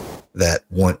that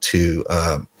want to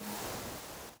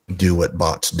do what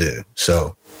bots do.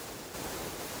 So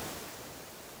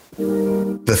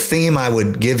the theme I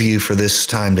would give you for this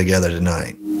time together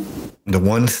tonight, the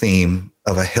one theme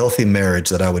of a healthy marriage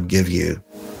that I would give you,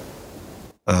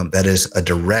 that is a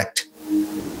direct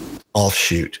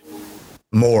offshoot,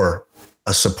 more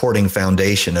a supporting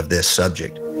foundation of this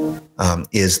subject,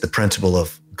 is the principle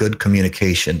of good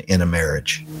communication in a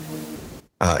marriage.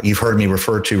 You've heard me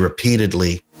refer to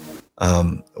repeatedly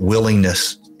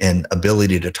willingness and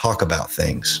ability to talk about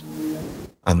things.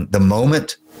 The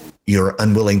moment you're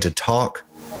unwilling to talk,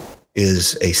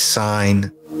 is a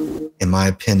sign, in my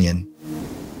opinion,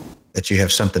 that you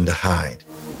have something to hide.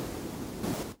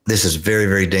 This is very,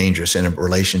 very dangerous in a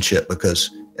relationship, because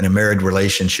in a married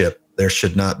relationship, there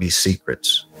should not be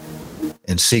secrets.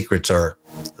 And secrets are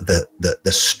the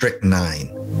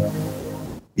strychnine.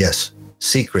 Yes,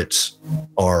 secrets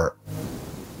are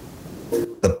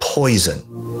the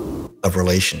poison of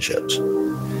relationships,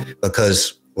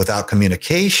 because without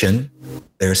communication,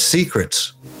 there's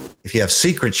secrets. If you have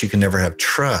secrets, you can never have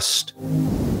trust.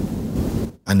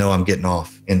 I know I'm getting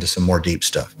off into some more deep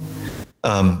stuff.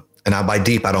 And by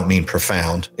deep, I don't mean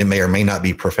profound. It may or may not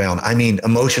be profound. I mean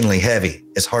emotionally heavy.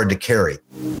 It's hard to carry.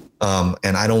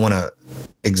 And I don't want to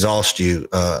exhaust you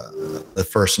the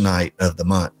first night of the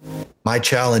month. My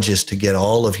challenge is to get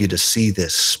all of you to see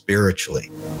this spiritually.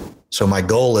 So my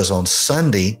goal is on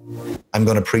Sunday, I'm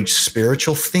going to preach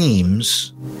spiritual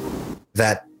themes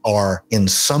that are in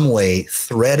some way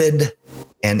threaded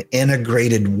and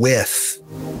integrated with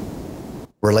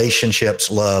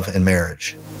relationships, love, and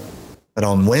marriage. But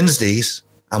on Wednesdays,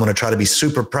 I'm going to try to be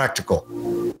super practical,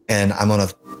 and I'm going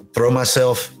to throw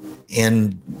myself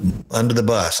in under the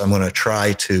bus. I'm going to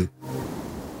try to,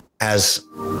 as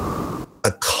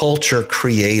a culture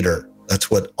creator, that's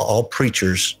what all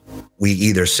preachers, we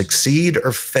either succeed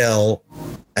or fail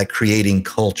at creating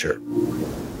culture.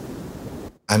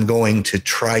 I'm going to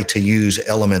try to use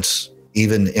elements,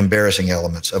 even embarrassing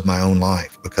elements of my own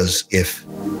life, because if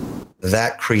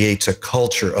that creates a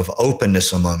culture of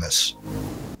openness among us,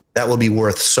 that will be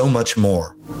worth so much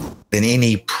more than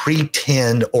any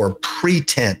pretend or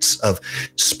pretense of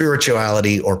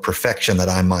spirituality or perfection that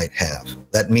I might have.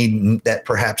 That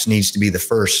perhaps needs to be the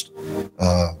first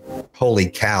holy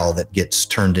cow that gets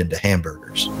turned into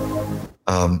hamburgers.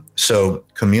 So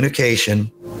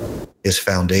communication is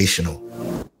foundational.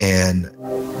 And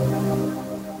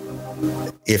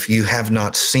if you have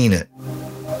not seen it,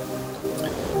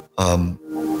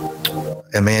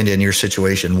 Amanda, in your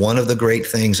situation, one of the great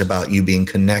things about you being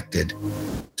connected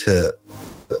to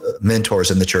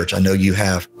mentors in the church, I know you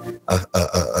have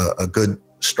a good,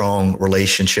 strong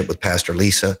relationship with Pastor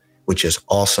Lisa, which is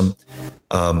awesome.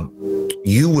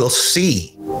 You will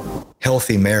see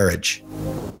healthy marriage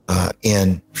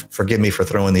in, forgive me for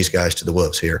throwing these guys to the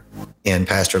wolves here, in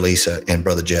Pastor Lisa and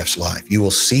Brother Jeff's life. You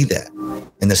will see that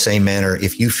in the same manner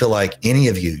if you feel like any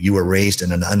of you were raised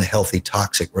in an unhealthy,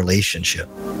 toxic relationship.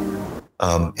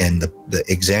 And the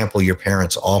example your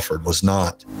parents offered was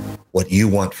not what you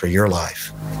want for your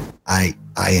life. I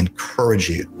encourage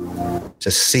you to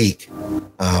seek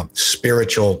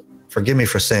spiritual, forgive me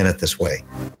for saying it this way,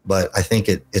 but I think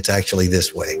it's actually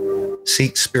this way.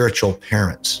 Seek spiritual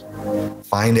parents.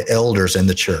 Find elders in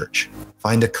the church.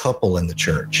 Find a couple in the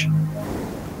church.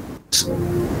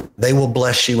 They will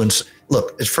bless you. And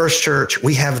look, at First Church,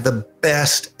 we have the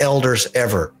best elders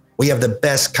ever. We have the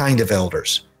best kind of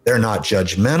elders. They're not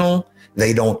judgmental.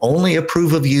 They don't only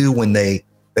approve of you when they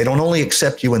don't only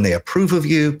accept you when they approve of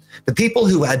you. The people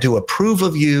who had to approve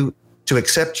of you to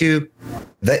accept you,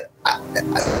 they've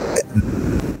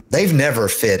never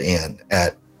fit in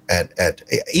at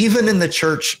even in the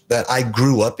church that I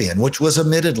grew up in, which was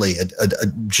admittedly a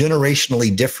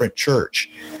generationally different church.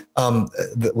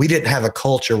 We didn't have a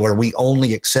culture where we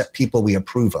only accept people we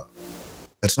approve of.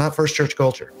 That's not First Church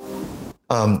culture.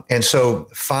 And so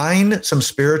find some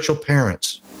spiritual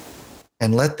parents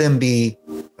and let them be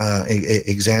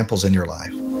examples in your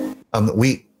life.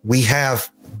 We have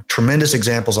tremendous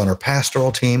examples on our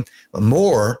pastoral team.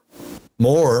 More,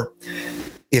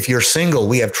 if you're single,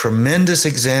 we have tremendous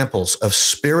examples of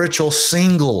spiritual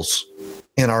singles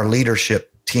in our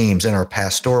leadership teams, in our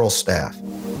pastoral staff.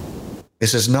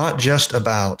 This is not just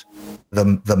about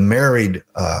the married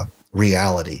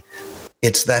reality.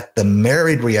 It's that the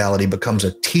married reality becomes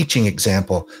a teaching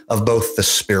example of both the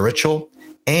spiritual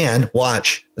and,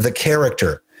 watch, the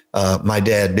character. My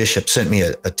dad, Bishop, sent me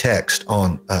a text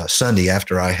on Sunday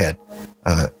after I had,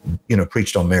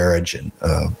 preached on marriage and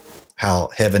how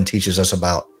heaven teaches us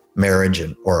about marriage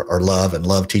or love, and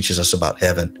love teaches us about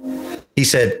heaven. He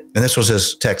said, and this was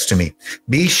his text to me,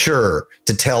 be sure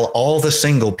to tell all the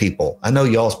single people. I know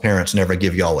y'all's parents never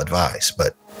give y'all advice,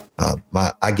 but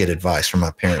I get advice from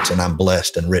my parents, and I'm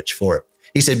blessed and rich for it.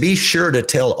 He said, be sure to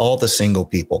tell all the single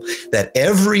people that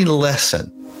every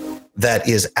lesson that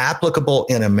is applicable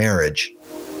in a marriage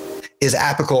is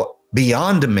applicable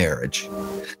beyond a marriage,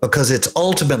 because it's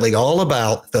ultimately all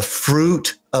about the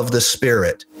fruit of the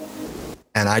Spirit.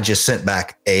 And I just sent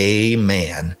back,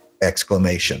 amen,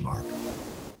 exclamation mark.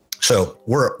 So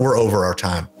we're over our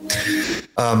time.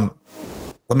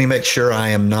 Let me make sure I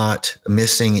am not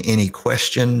missing any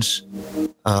questions.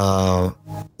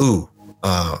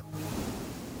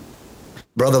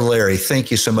 Brother Larry, thank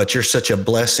you so much. You're such a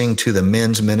blessing to the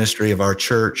men's ministry of our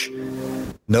church.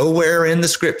 Nowhere in the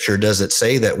scripture does it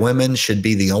say that women should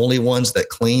be the only ones that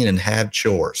clean and have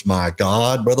chores. My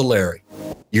God, Brother Larry,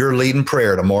 you're leading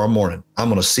prayer tomorrow morning. I'm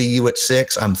going to see you at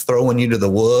 6. I'm throwing you to the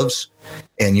wolves,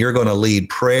 and you're going to lead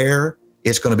prayer.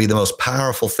 It's going to be the most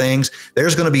powerful things.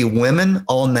 There's going to be women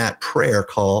on that prayer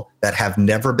call that have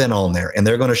never been on there, and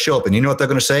they're going to show up. And you know what they're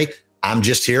going to say? I'm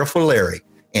just here for Larry.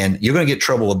 And you're going to get in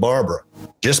trouble with Barbara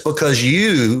just because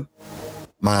you,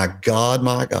 my God.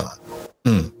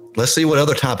 Let's see what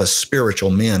other type of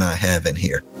spiritual men I have in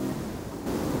here.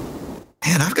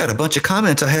 Man, I've got a bunch of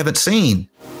comments I haven't seen.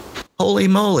 Holy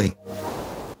moly.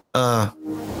 All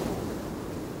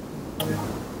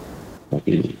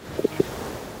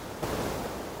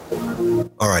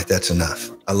right, that's enough.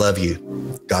 I love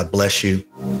you. God bless you.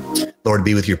 Lord,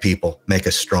 be with your people. Make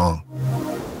us strong.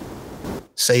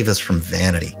 Save us from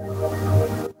vanity.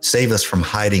 Save us from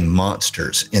hiding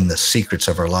monsters in the secrets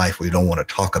of our life we don't want to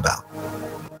talk about.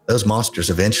 Those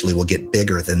monsters eventually will get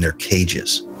bigger than their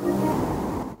cages.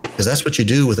 Because that's what you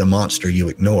do with a monster you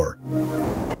ignore.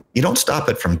 You don't stop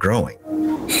it from growing.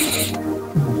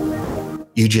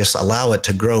 You just allow it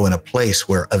to grow in a place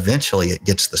where eventually it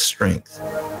gets the strength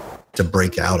to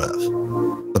break out of.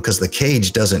 Because the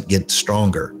cage doesn't get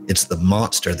stronger. It's the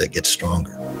monster that gets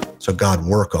stronger. So God,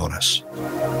 work on us.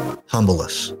 Humble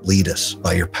us. Lead us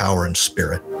by your power and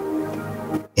spirit.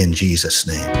 In Jesus'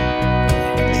 name.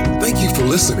 Thank you for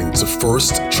listening to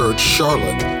First Church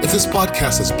Charlotte. If this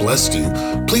podcast has blessed you,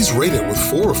 please rate it with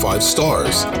 4 or 5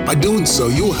 stars. By doing so,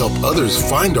 you will help others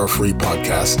find our free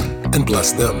podcast and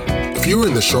bless them. If you're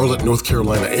in the Charlotte, North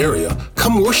Carolina area,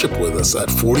 come worship with us at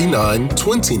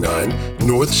 4929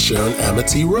 North Sharon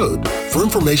Amity Road. For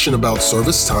information about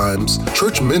service times,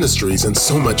 church ministries, and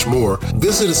so much more,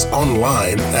 visit us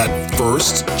online at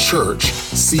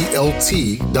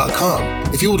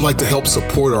firstchurchclt.com. If you would like to help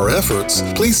support our efforts,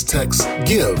 please text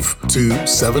GIVE to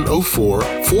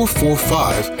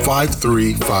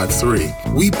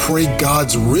 704-445-5353. We pray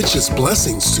God's richest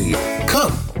blessings to you.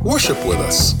 Come, worship with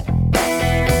us.